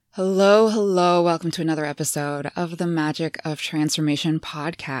Hello, hello. Welcome to another episode of the Magic of Transformation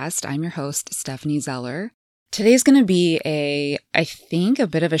podcast. I'm your host, Stephanie Zeller. Today's going to be I think, a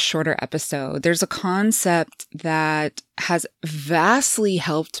bit of a shorter episode. There's a concept that has vastly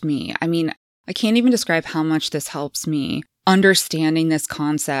helped me. I mean, I can't even describe how much this helps me understanding this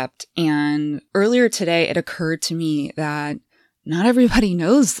concept. And earlier today, it occurred to me that not everybody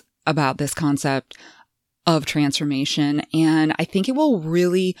knows about this concept of transformation, and I think it will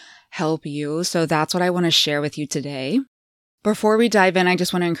really help you. So that's what I want to share with you today. Before we dive in, I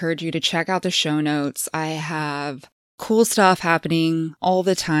just want to encourage you to check out the show notes. I have cool stuff happening all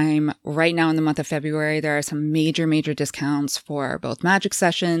the time. Right now in the month of February, there are some major discounts for both magic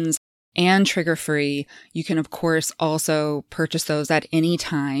sessions and trigger free. You can, of course, also purchase those at any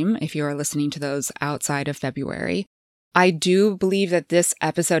time if you are listening to those outside of February. I do believe that this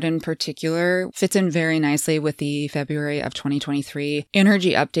episode in particular fits in very nicely with the February of 2023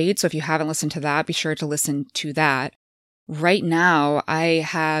 energy update. So if you haven't listened to that, be sure to listen to that. Right now, I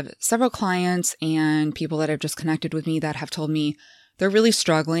have several clients and people that have just connected with me that have told me they're really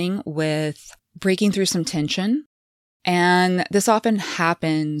struggling with breaking through some tension. And this often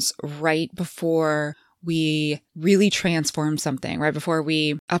happens right before we really transform something, right before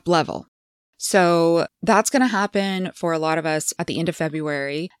we up level. So that's going to happen for a lot of us at the end of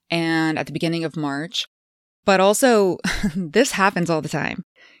February and at the beginning of March. But also, this happens all the time.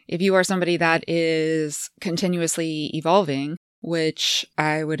 If you are somebody that is continuously evolving, which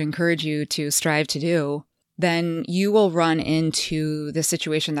I would encourage you to strive to do, then you will run into the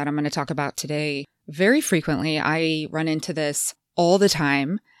situation that I'm going to talk about today very frequently. I run into this all the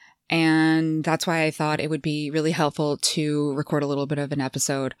time. And that's why I thought it would be really helpful to record a little bit of an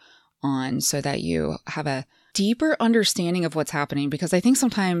episode on so that you have a deeper understanding of what's happening. Because I think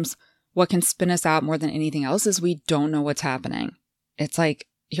sometimes what can spin us out more than anything else is we don't know what's happening. It's like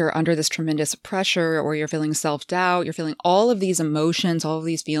you're under this tremendous pressure, or you're feeling self-doubt, you're feeling all of these emotions, all of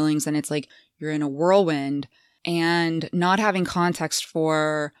these feelings, and it's like you're in a whirlwind, and not having context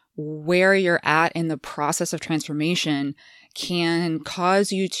for where you're at in the process of transformation can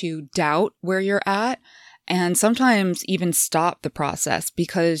cause you to doubt where you're at. And sometimes even stop the process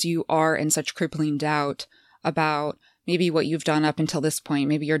because you are in such crippling doubt about maybe what you've done up until this point.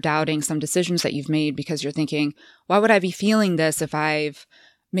 Maybe you're doubting some decisions that you've made because you're thinking, why would I be feeling this if I've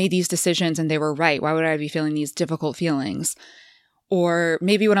made these decisions and they were right? Why would I be feeling these difficult feelings? Or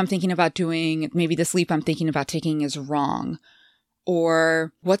maybe what I'm thinking about doing, maybe this leap I'm thinking about taking is wrong.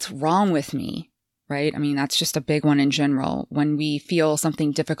 Or what's wrong with me? Right? I mean, that's just a big one in general. When we feel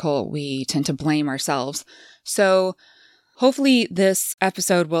something difficult, we tend to blame ourselves. So hopefully this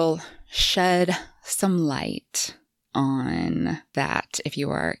episode will shed some light on that if you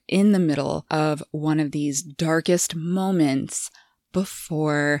are in the middle of one of these darkest moments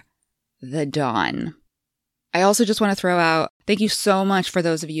before the dawn. I also just want to throw out, thank you so much for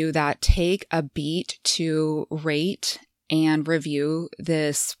those of you that take a beat to rate and review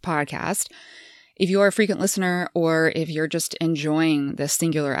this podcast. If you are a frequent listener, or if you're just enjoying this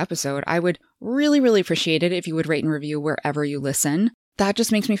singular episode, I would really appreciate it if you would rate and review wherever you listen. That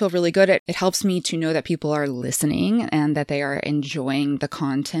just makes me feel really good. It helps me to know that people are listening and that they are enjoying the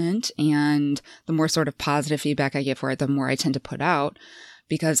content. And the more sort of positive feedback I get for it, the more I tend to put out,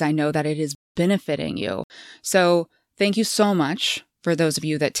 because I know that it is benefiting you. So thank you so much for those of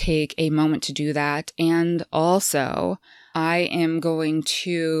you that take a moment to do that. And also, I am going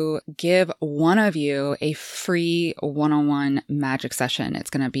to give one of you a free one-on-one magic session. It's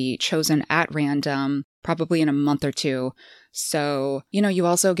going to be chosen at random, probably in a month or two. So, you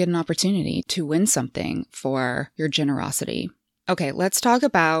also get an opportunity to win something for your generosity. Okay, let's talk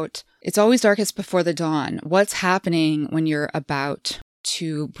about it's always darkest before the dawn. What's happening when you're about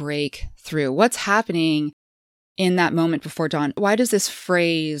to break through? What's happening in that moment before dawn? Why does this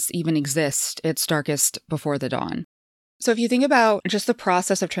phrase even exist? It's darkest before the dawn. So if you think about just the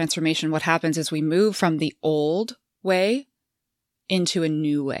process of transformation, what happens is we move from the old way into a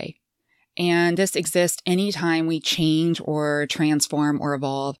new way. And this exists anytime we change or transform or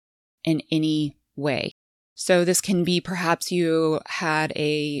evolve in any way. So this can be perhaps you had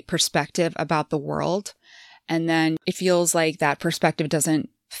a perspective about the world, and then it feels like that perspective doesn't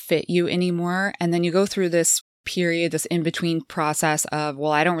fit you anymore. And then you go through this period, this in-between process of,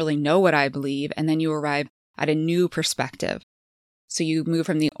 well, I don't really know what I believe. And then you arrive at a new perspective. So you move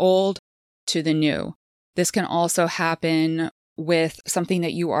from the old to the new. This can also happen with something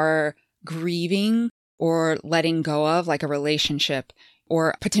that you are grieving or letting go of, like a relationship,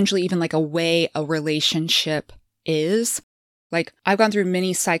 or potentially even like a way a relationship is. Like, I've gone through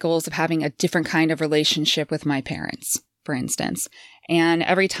many cycles of having a different kind of relationship with my parents, for instance. And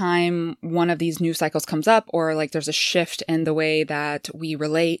every time one of these new cycles comes up, or like there's a shift in the way that we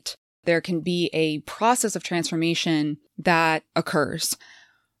relate, there can be a process of transformation that occurs.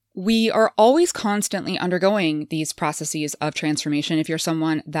 We are always constantly undergoing these processes of transformation. If you're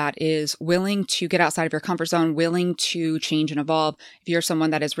someone that is willing to get outside of your comfort zone, willing to change and evolve, if you're someone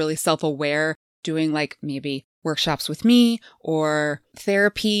that is really self-aware, doing like maybe workshops with me or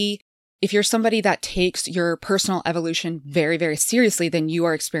therapy, if you're somebody that takes your personal evolution very, very seriously, then you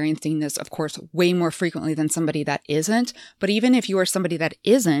are experiencing this, of course, way more frequently than somebody that isn't. But even if you are somebody that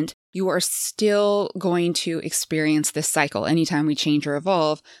isn't, you are still going to experience this cycle. Anytime we change or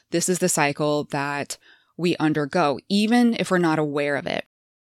evolve, this is the cycle that we undergo, even if we're not aware of it.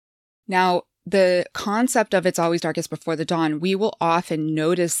 Now, the concept of it's always darkest before the dawn, we will often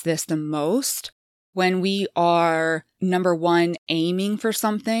notice this the most when we are, number one, aiming for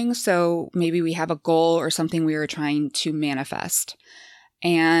something. So maybe we have a goal or something we are trying to manifest,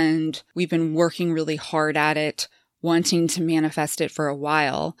 and we've been working really hard at it, wanting to manifest it for a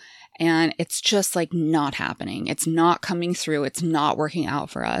while, and it's just like not happening. It's not coming through. It's not working out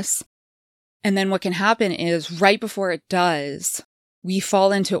for us. And then what can happen is right before it does, we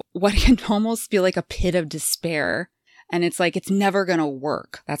fall into what can almost feel like a pit of despair. And it's like, it's never going to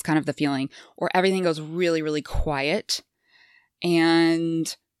work. That's kind of the feeling. Or everything goes really, really quiet.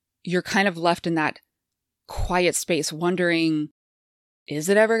 And you're kind of left in that quiet space wondering, is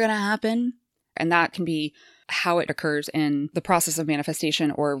it ever going to happen? And that can be how it occurs in the process of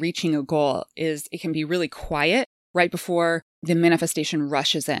manifestation or reaching a goal, is it can be really quiet right before the manifestation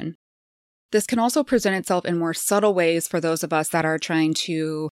rushes in. This can also present itself in more subtle ways for those of us that are trying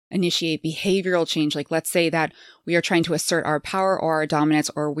to initiate behavioral change. Like, let's say that we are trying to assert our power or our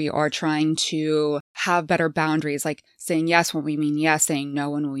dominance, or we are trying to have better boundaries, like saying yes when we mean yes, saying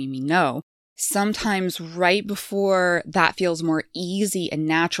no when we mean no. Sometimes right before that feels more easy and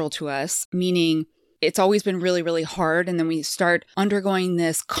natural to us, meaning it's always been really, really hard. And then we start undergoing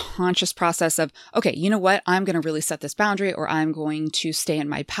this conscious process of, okay, you know what? I'm going to really set this boundary, or I'm going to stay in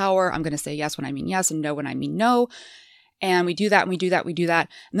my power. I'm going to say yes when I mean yes and no when I mean no. And we do that and we do that, we do that.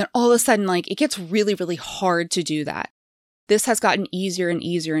 And then all of a sudden, like, it gets really, really hard to do that. This has gotten easier and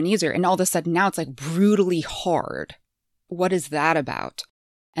easier and easier. And all of a sudden now it's like brutally hard. What is that about?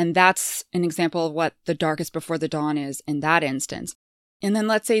 And that's an example of what the darkest before the dawn is in that instance. And then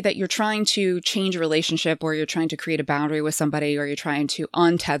let's say that you're trying to change a relationship, or you're trying to create a boundary with somebody, or you're trying to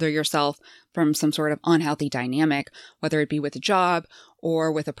untether yourself from some sort of unhealthy dynamic, whether it be with a job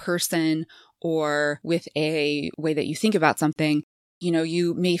or with a person or with a way that you think about something. You know,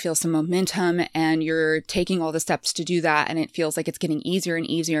 you may feel some momentum and you're taking all the steps to do that, and it feels like it's getting easier and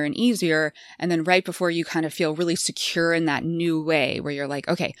easier and easier. And then right before you kind of feel really secure in that new way where you're like,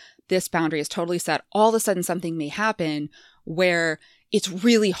 okay, this boundary is totally set, all of a sudden something may happen where it's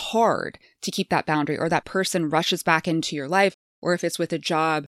really hard to keep that boundary, or that person rushes back into your life. Or if it's with a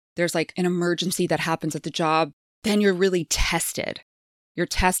job, there's like an emergency that happens at the job, then you're really tested. You're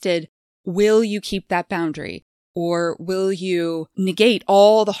tested. Will you keep that boundary? Or will you negate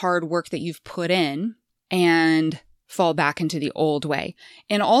all the hard work that you've put in and fall back into the old way?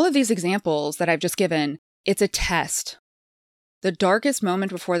 In all of these examples that I've just given, it's a test. The darkest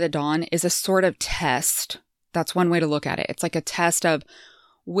moment before the dawn is a sort of test. That's one way to look at it. It's like a test of,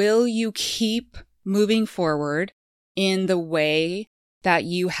 will you keep moving forward in the way that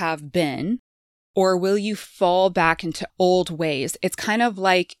you have been, or will you fall back into old ways? It's kind of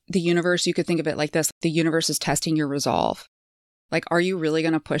like the universe. You could think of it like this. The universe is testing your resolve. Like, are you really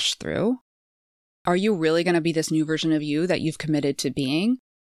going to push through? Are you really going to be this new version of you that you've committed to being?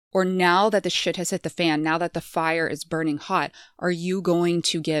 Or now that the shit has hit the fan, now that the fire is burning hot, are you going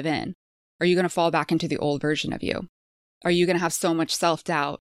to give in? Are you going to fall back into the old version of you? Are you going to have so much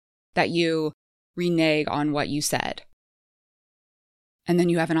self-doubt that you renege on what you said? And then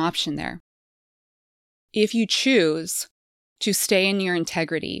you have an option there. If you choose to stay in your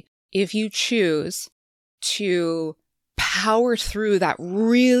integrity, if you choose to power through that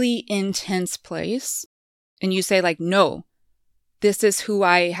really intense place, and you say like, no, this is who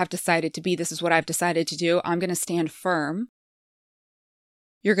I have decided to be. This is what I've decided to do. I'm going to stand firm.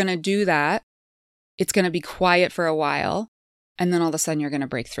 You're going to do that. It's going to be quiet for a while. And then all of a sudden you're going to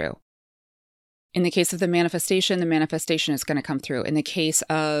break through. In the case of the manifestation is going to come through. In the case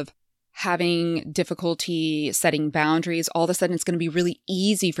of having difficulty setting boundaries, all of a sudden it's going to be really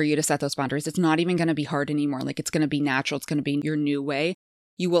easy for you to set those boundaries. It's not even going to be hard anymore. Like, it's going to be natural. It's going to be your new way.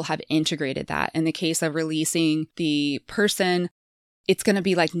 You will have integrated that. In the case of releasing the person, it's going to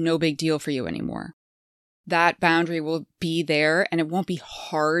be like no big deal for you anymore. That boundary will be there and it won't be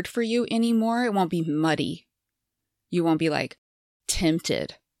hard for you anymore. It won't be muddy. You won't be like,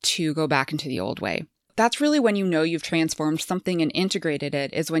 tempted to go back into the old way. That's really when you know you've transformed something and integrated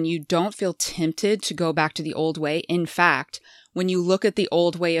it, is when you don't feel tempted to go back to the old way. In fact, when you look at the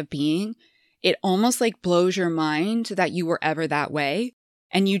old way of being, it almost like blows your mind that you were ever that way.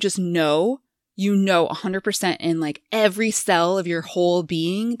 And you just know, 100% in like every cell of your whole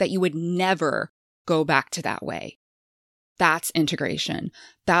being that you would never go back to that way. That's integration.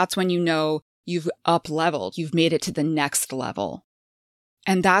 That's when you know you've up-leveled, you've made it to the next level.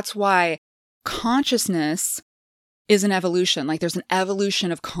 And that's why consciousness is an evolution. Like there's an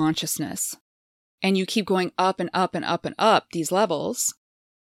evolution of consciousness. And you keep going up and up and up and up these levels.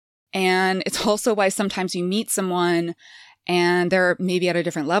 And it's also why sometimes you meet someone and they're maybe at a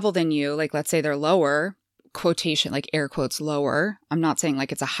different level than you. Like let's say they're lower, quotation, like air quotes, lower. I'm not saying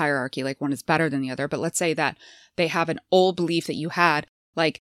like it's a hierarchy, like one is better than the other, but let's say that they have an old belief that you had,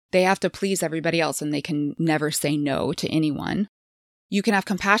 like they have to please everybody else and they can never say no to anyone. You can have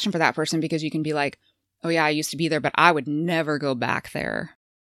compassion for that person because you can be like, oh yeah, I used to be there, but I would never go back there.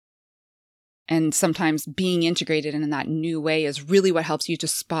 And sometimes being integrated in that new way is really what helps you to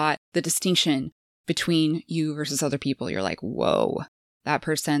spot the distinction between you versus other people. You're like, whoa, that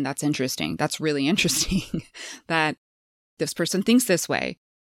person, that's interesting. That's really interesting that this person thinks this way.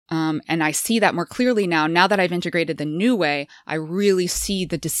 And I see that more clearly now that I've integrated the new way, I really see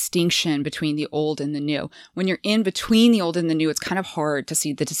the distinction between the old and the new. When you're in between the old and the new, it's kind of hard to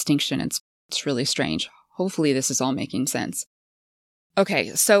see the distinction. It's really strange. Hopefully this is all making sense. Okay,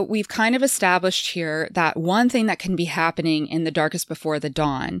 so we've kind of established here that one thing that can be happening in the darkest before the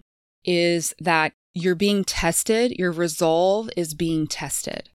dawn is that you're being tested, your resolve is being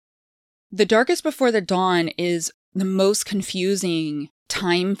tested. The darkest before the dawn is the most confusing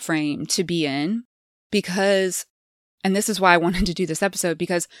time frame to be in because, and this is why I wanted to do this episode,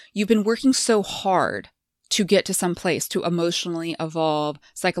 because you've been working so hard to get to some place, to emotionally evolve,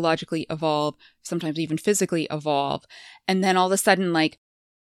 psychologically evolve, sometimes even physically evolve. And then all of a sudden, like,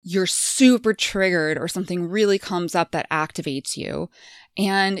 you're super triggered or something really comes up that activates you.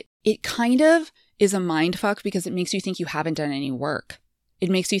 And it kind of is a mind fuck because it makes you think you haven't done any work. It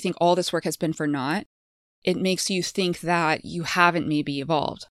makes you think all this work has been for naught. It makes you think that you haven't maybe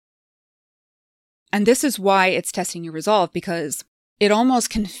evolved. And this is why it's testing your resolve, because it almost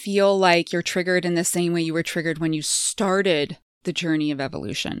can feel like you're triggered in the same way you were triggered when you started the journey of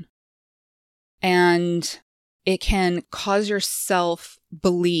evolution. And it can cause your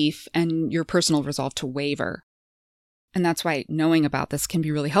self-belief and your personal resolve to waver. And that's why knowing about this can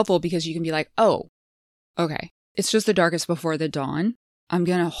be really helpful, because you can be like, oh, okay, it's just the darkest before the dawn. I'm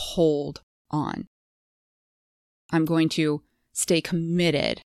going to hold on. I'm going to stay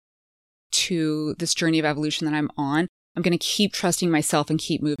committed to this journey of evolution that I'm on. I'm going to keep trusting myself and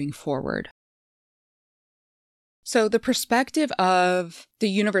keep moving forward. So the perspective of the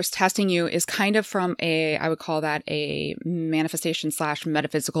universe testing you is kind of from I would call that a manifestation /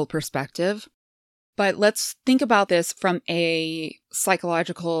 metaphysical perspective. But let's think about this from a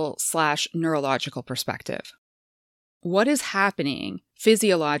psychological / neurological perspective. What is happening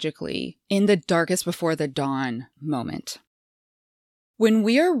physiologically in the darkest before the dawn moment? When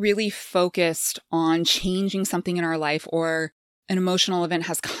we are really focused on changing something in our life, or an emotional event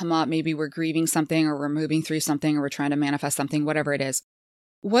has come up, maybe we're grieving something or we're moving through something or we're trying to manifest something, whatever it is,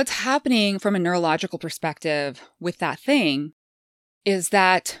 what's happening from a neurological perspective with that thing is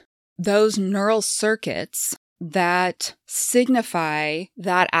that those neural circuits that signify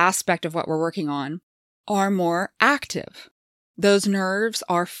that aspect of what we're working on are more active. Those nerves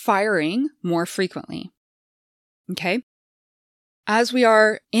are firing more frequently. Okay? As we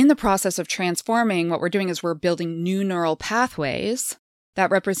are in the process of transforming, what we're doing is we're building new neural pathways that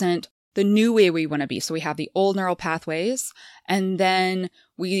represent the new way we want to be. So we have the old neural pathways, and then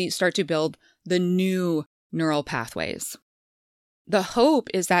we start to build the new neural pathways. The hope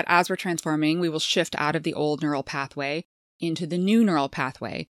is that as we're transforming, we will shift out of the old neural pathway into the new neural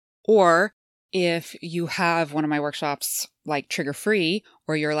pathway. Or if you have one of my workshops like Trigger Free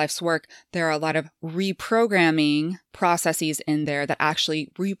or Your Life's Work, there are a lot of reprogramming processes in there that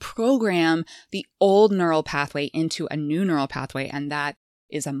actually reprogram the old neural pathway into a new neural pathway. And that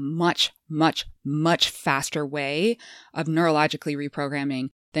is a much, much, much faster way of neurologically reprogramming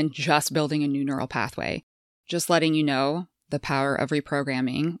than just building a new neural pathway. Just letting you know, the power of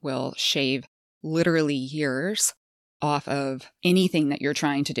reprogramming will shave literally years off of anything that you're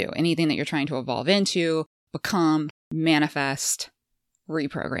trying to do, anything that you're trying to evolve into, become, manifest.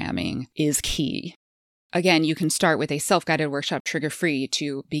 Reprogramming is key. Again, you can start with a self-guided workshop, Trigger Free,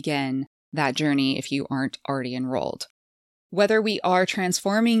 to begin that journey if you aren't already enrolled. whether we are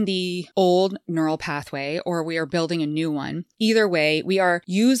transforming the old neural pathway or we are building a new one, either way, we are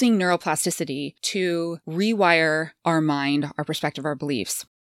using neuroplasticity to rewire our mind, our perspective, our beliefs.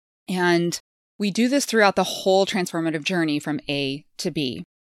 And we do this throughout the whole transformative journey from A to B.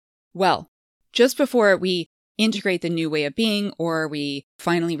 Well, just before we integrate the new way of being, or we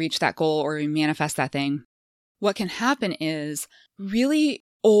finally reach that goal, or we manifest that thing, what can happen is really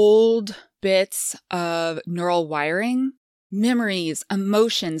old bits of neural wiring, memories,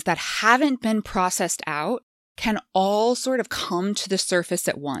 emotions that haven't been processed out can all sort of come to the surface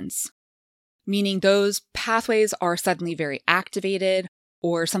at once. Meaning those pathways are suddenly very activated,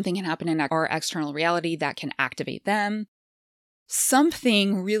 or something can happen in our external reality that can activate them.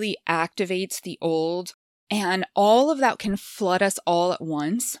 Something really activates the old, and all of that can flood us all at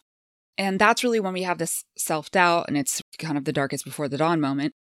once. And that's really when we have this self-doubt, and it's kind of the darkest before the dawn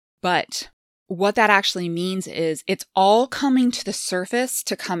moment. But what that actually means is it's all coming to the surface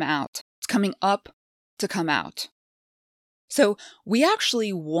to come out. It's coming up to come out. So we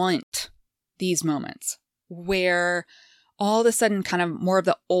actually want these moments where all of a sudden kind of more of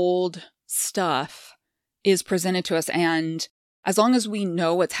the old stuff is presented to us. And as long as we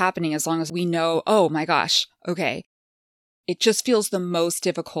know what's happening, as long as we know, oh my gosh, okay, it just feels the most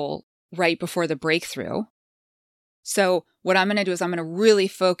difficult right before the breakthrough. So what I'm going to do is I'm going to really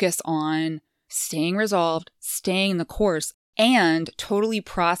focus on staying resolved, staying the course, and totally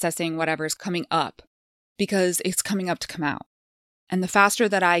processing whatever's coming up because it's coming up to come out. And the faster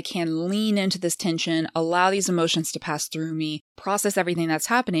that I can lean into this tension, allow these emotions to pass through me, process everything that's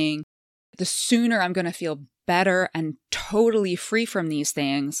happening, the sooner I'm going to feel better and totally free from these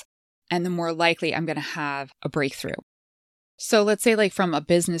things, and the more likely I'm going to have a breakthrough. So let's say like from a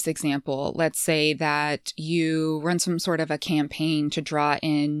business example, let's say that you run some sort of a campaign to draw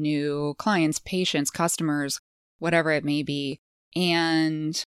in new clients, patients, customers, whatever it may be.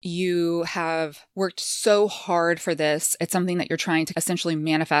 And you have worked so hard for this. It's something that you're trying to essentially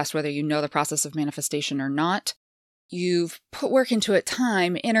manifest, whether you know the process of manifestation or not. You've put work into it,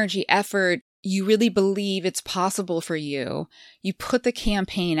 time, energy, effort. You really believe it's possible for you. You put the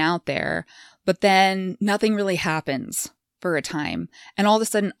campaign out there, but then nothing really happens for a time. And all of a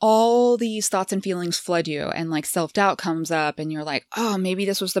sudden, all these thoughts and feelings flood you, and like self-doubt comes up, and you're like, oh, maybe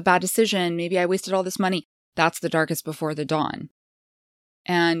this was the bad decision. Maybe I wasted all this money. That's the darkest before the dawn.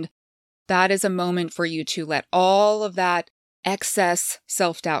 And that is a moment for you to let all of that excess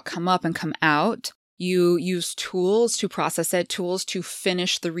self-doubt come up and come out. You use tools to process it, tools to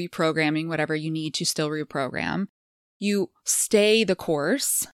finish the reprogramming, whatever you need to still reprogram. You stay the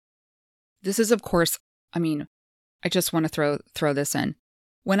course. This is, of course, I just want to throw this in.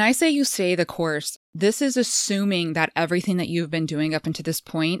 When I say you stay the course, this is assuming that everything that you've been doing up until this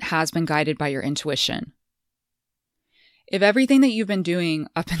point has been guided by your intuition. If everything that you've been doing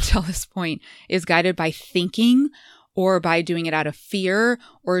up until this point is guided by thinking, or by doing it out of fear,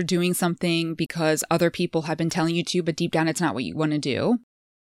 or doing something because other people have been telling you to, but deep down it's not what you want to do,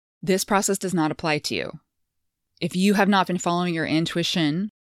 this process does not apply to you. If you have not been following your intuition,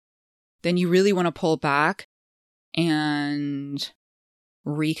 then you really want to pull back and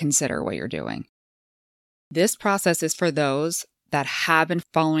reconsider what you're doing. This process is for those that have been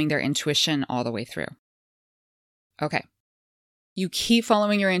following their intuition all the way through. Okay. You keep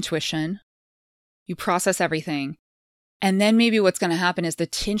following your intuition. You process everything. And then maybe what's going to happen is the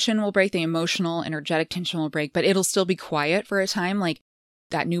tension will break, the emotional, energetic tension will break, but it'll still be quiet for a time. Like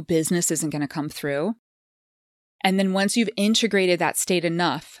that new business isn't going to come through. And then once you've integrated that state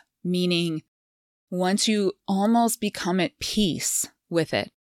enough, meaning once you almost become at peace with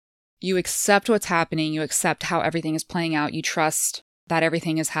it, you accept what's happening, you accept how everything is playing out, you trust that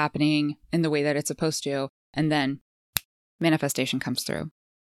everything is happening in the way that it's supposed to, and then manifestation comes through.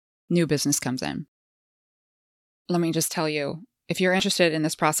 New business comes in. Let me just tell you, if you're interested in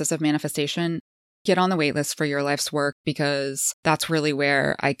this process of manifestation, get on the wait list for Your Life's Work, because that's really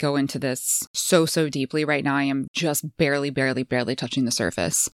where I go into this so deeply. Right now, I am just barely touching the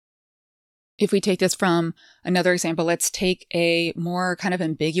surface. If we take this from another example, let's take a more kind of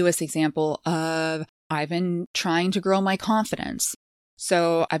ambiguous example of I've been trying to grow my confidence.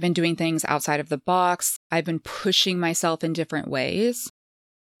 So I've been doing things outside of the box. I've been pushing myself in different ways.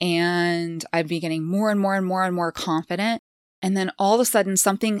 And I've been getting more and more confident. And then all of a sudden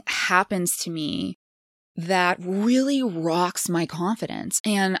something happens to me that really rocks my confidence.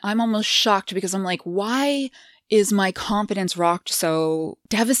 And I'm almost shocked because I'm like, why is my confidence rocked so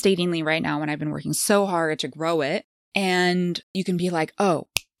devastatingly right now when I've been working so hard to grow it? And you can be like, oh,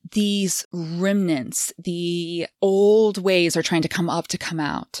 these remnants, the old ways are trying to come up to come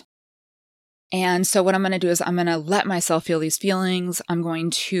out. And so what I'm going to do is I'm going to let myself feel these feelings. I'm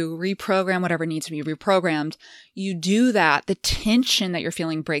going to reprogram whatever needs to be reprogrammed. You do that, the tension that you're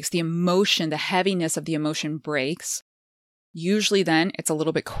feeling breaks, the emotion, the heaviness of the emotion breaks. Usually then it's a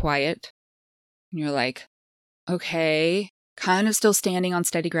little bit quiet. And you're like, okay, kind of still standing on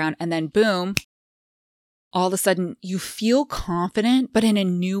steady ground. And then boom, all of a sudden you feel confident, but in a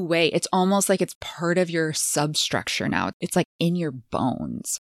new way. It's almost like it's part of your substructure now. It's like in your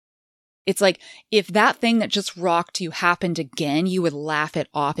bones. It's like if that thing that just rocked you happened again, you would laugh it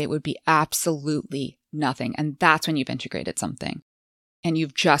off. It would be absolutely nothing. And that's when you've integrated something and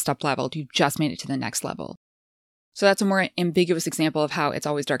you've just up-leveled. You've just made it to the next level. So that's a more ambiguous example of how it's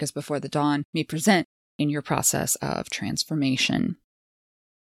always darkest before the dawn may present in your process of transformation.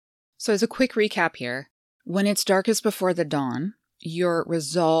 So as a quick recap here, when it's darkest before the dawn, your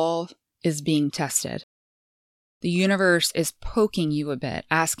resolve is being tested. The universe is poking you a bit,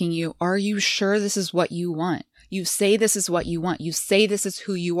 asking you, are you sure this is what you want? You say this is what you want. You say this is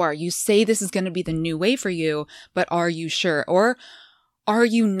who you are. You say this is going to be the new way for you, but are you sure? Or are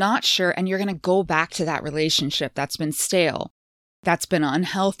you not sure and you're going to go back to that relationship that's been stale, that's been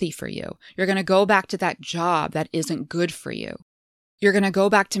unhealthy for you? You're going to go back to that job that isn't good for you. You're going to go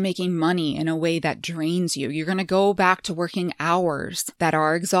back to making money in a way that drains you. You're going to go back to working hours that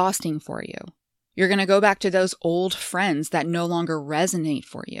are exhausting for you. You're going to go back to those old friends that no longer resonate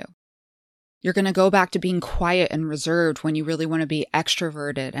for you. You're going to go back to being quiet and reserved when you really want to be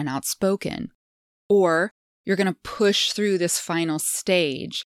extroverted and outspoken. Or you're going to push through this final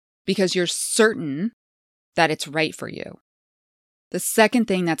stage because you're certain that it's right for you. The second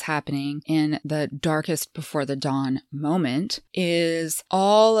thing that's happening in the darkest before the dawn moment is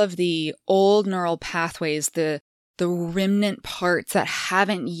all of the old neural pathways, the remnant parts that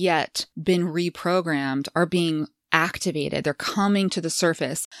haven't yet been reprogrammed are being activated. They're coming to the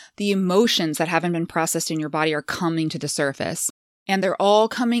surface. The emotions that haven't been processed in your body are coming to the surface, and they're all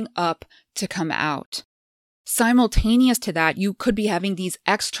coming up to come out. Simultaneous to that, you could be having these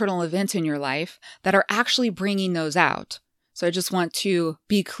external events in your life that are actually bringing those out. So I just want to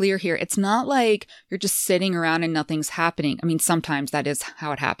be clear here. It's not like you're just sitting around and nothing's happening. I mean, sometimes that is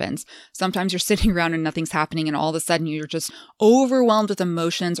how it happens. Sometimes you're sitting around and nothing's happening and all of a sudden you're just overwhelmed with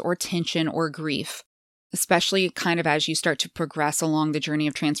emotions or tension or grief, especially kind of as you start to progress along the journey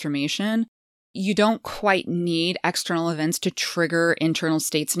of transformation. You don't quite need external events to trigger internal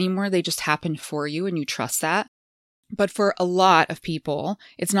states anymore. They just happen for you and you trust that. But for a lot of people,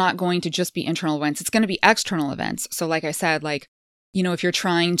 it's not going to just be internal events. It's going to be external events. So like I said, if you're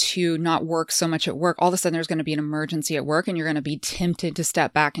trying to not work so much at work, all of a sudden there's going to be an emergency at work and you're going to be tempted to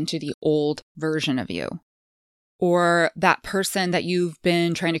step back into the old version of you. Or that person that you've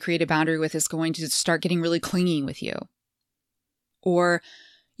been trying to create a boundary with is going to start getting really clingy with you. Or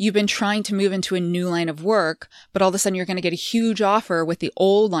you've been trying to move into a new line of work, but all of a sudden you're going to get a huge offer with the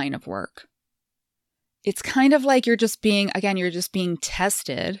old line of work. It's kind of like you're just being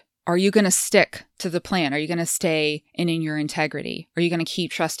tested. Are you going to stick to the plan? Are you going to stay in your integrity? Are you going to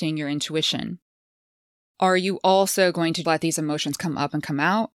keep trusting your intuition? Are you also going to let these emotions come up and come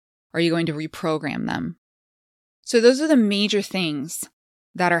out? Are you going to reprogram them? So those are the major things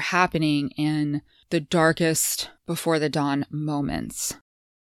that are happening in the darkest before the dawn moments.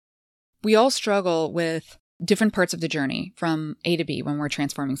 We all struggle with different parts of the journey from A to B when we're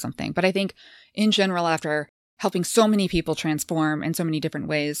transforming something. But I think in general, after helping so many people transform in so many different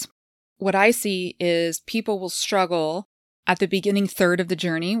ways, what I see is people will struggle at the beginning third of the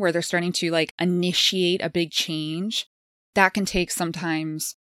journey where they're starting to initiate a big change. That can take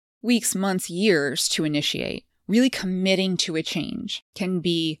sometimes weeks, months, years to initiate. Really committing to a change can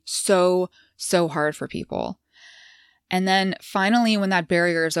be so hard for people. And then finally, when that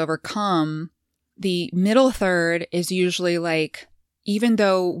barrier is overcome, the middle third is usually even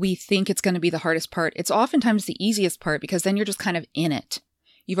though we think it's going to be the hardest part, it's oftentimes the easiest part because then you're just kind of in it.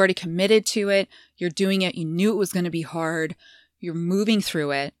 You've already committed to it. You're doing it. You knew it was going to be hard. You're moving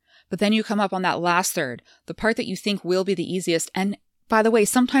through it. But then you come up on that last third, the part that you think will be the easiest. And by the way,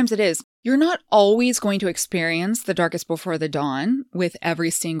 sometimes it is. You're not always going to experience the darkest before the dawn with every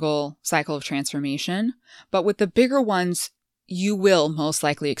single cycle of transformation. But with the bigger ones, you will most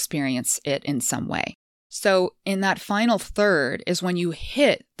likely experience it in some way. So in that final third is when you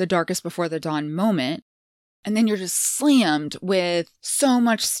hit the darkest before the dawn moment, and then you're just slammed with so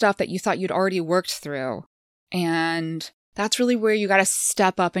much stuff that you thought you'd already worked through. And that's really where you got to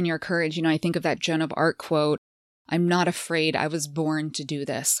step up in your courage. I think of that Joan of Arc quote, "I'm not afraid, I was born to do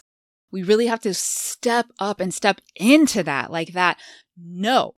this." We really have to step up and step into that like that.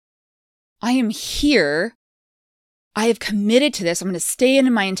 No, I am here I have committed to this. I'm going to stay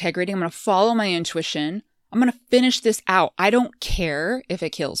in my integrity. I'm going to follow my intuition. I'm going to finish this out. I don't care if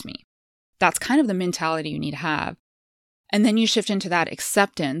it kills me. That's kind of the mentality you need to have. And then you shift into that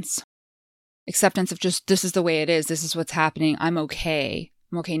acceptance of just, this is the way it is. This is what's happening. I'm okay.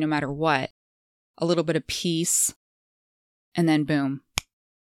 I'm okay no matter what. A little bit of peace. And then boom,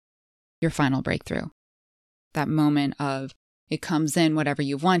 your final breakthrough. That moment of it comes in, whatever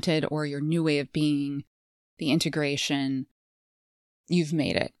you've wanted, or your new way of being, the integration. You've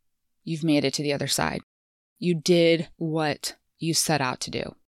made it. You've made it to the other side. You did what you set out to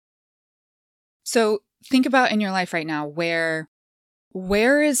do. So think about in your life right now, where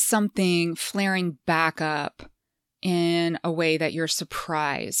is something flaring back up in a way that you're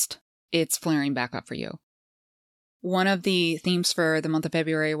surprised it's flaring back up for you? One of the themes for the month of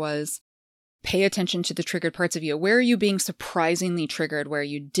February was pay attention to the triggered parts of you. Where are you being surprisingly triggered where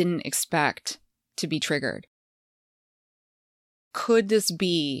you didn't expect to be triggered? Could this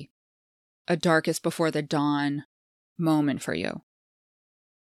be a darkest before the dawn moment for you?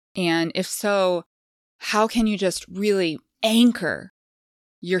 And if so, how can you just really anchor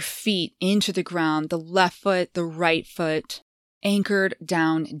your feet into the ground, the left foot, the right foot, anchored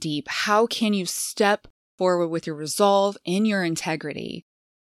down deep? How can you step forward with your resolve in your integrity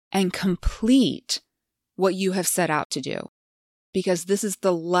and complete what you have set out to do? Because this is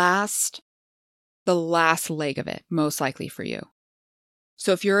the last leg of it, most likely for you.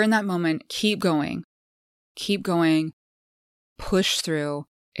 So if you're in that moment, keep going, push through,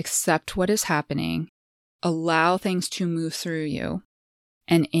 accept what is happening, allow things to move through you.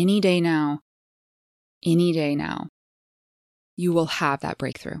 And any day now, you will have that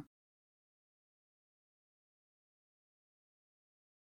breakthrough.